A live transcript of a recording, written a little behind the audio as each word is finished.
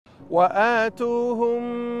وآتوهم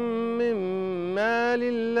من مال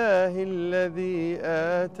الله الذي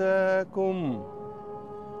آتاكم.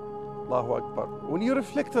 Allahu Akbar. When you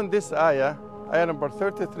reflect on this ayah number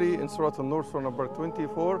 33 in Surat An-Nur, surah number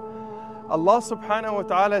 24, Allah subhanahu wa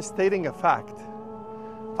ta'ala is stating a fact.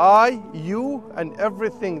 I, you, and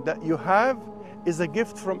everything that you have is a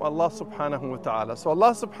gift from Allah subhanahu wa ta'ala. So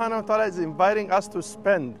Allah subhanahu wa ta'ala is inviting us to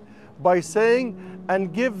spend by saying,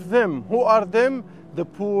 and give them. Who are them? The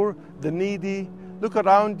poor, the needy. Look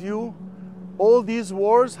around you. All these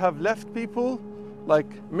wars have left people like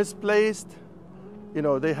misplaced.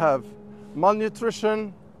 They have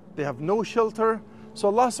malnutrition. They have no shelter. So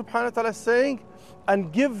Allah subhanahu wa ta'ala is saying,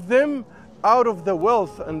 and give them out of the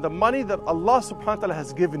wealth and the money that Allah subhanahu wa ta'ala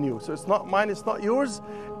has given you. So it's not mine, it's not yours.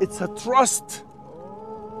 It's a trust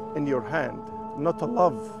in your hand, not a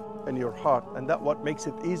love in your heart. And that's what makes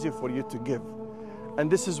it easy for you to give. And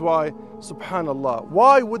this is why, subhanallah,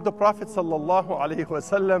 why would the Prophet sallallahu alaihi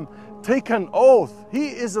wasallam take an oath? He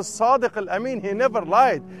is a Sadiq al-Amin, he never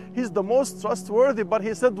lied. He's the most trustworthy, but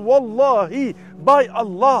he said, Wallahi, by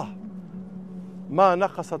Allah, ma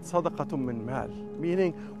naqasat sadaqatun min mal.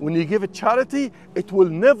 Meaning, when you give a charity, it will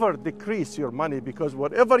never decrease your money, because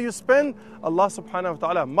whatever you spend, Allah subhanahu wa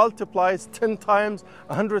ta'ala multiplies 10 times,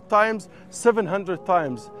 100 times, 700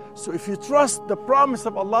 times. So if you trust the promise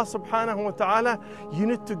of Allah subhanahu wa ta'ala, you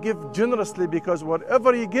need to give generously, because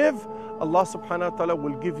whatever you give, Allah subhanahu wa ta'ala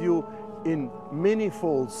will give you in many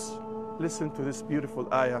folds. Listen to this beautiful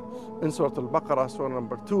ayah in Surah Al-Baqarah, surah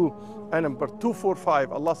number 2 and number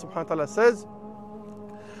 245. Allah subhanahu wa ta'ala says,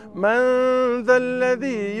 من ذا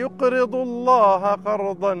الذي يقرض الله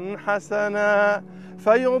قرضا حسنا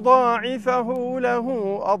فيضاعفه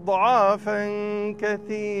له أضعافا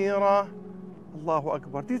كثيرة. Allahu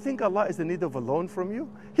Akbar. Do you think Allah is in need of a loan from you?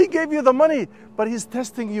 He gave you the money, but He's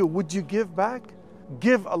testing you. Would you give back?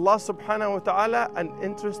 Give Allah subhanahu wa ta'ala an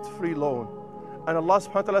interest-free loan. And Allah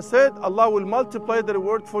subhanahu wa ta'ala said, Allah will multiply the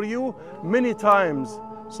reward for you many times.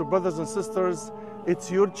 So brothers and sisters,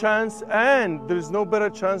 it's your chance, and there is no better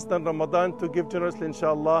chance than Ramadan to give generously,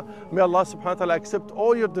 inshallah. May Allah subhanahu wa ta'ala accept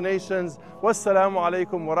all your donations. Wassalamu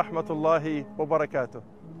alaikum wa rahmatullahi wa barakatuh.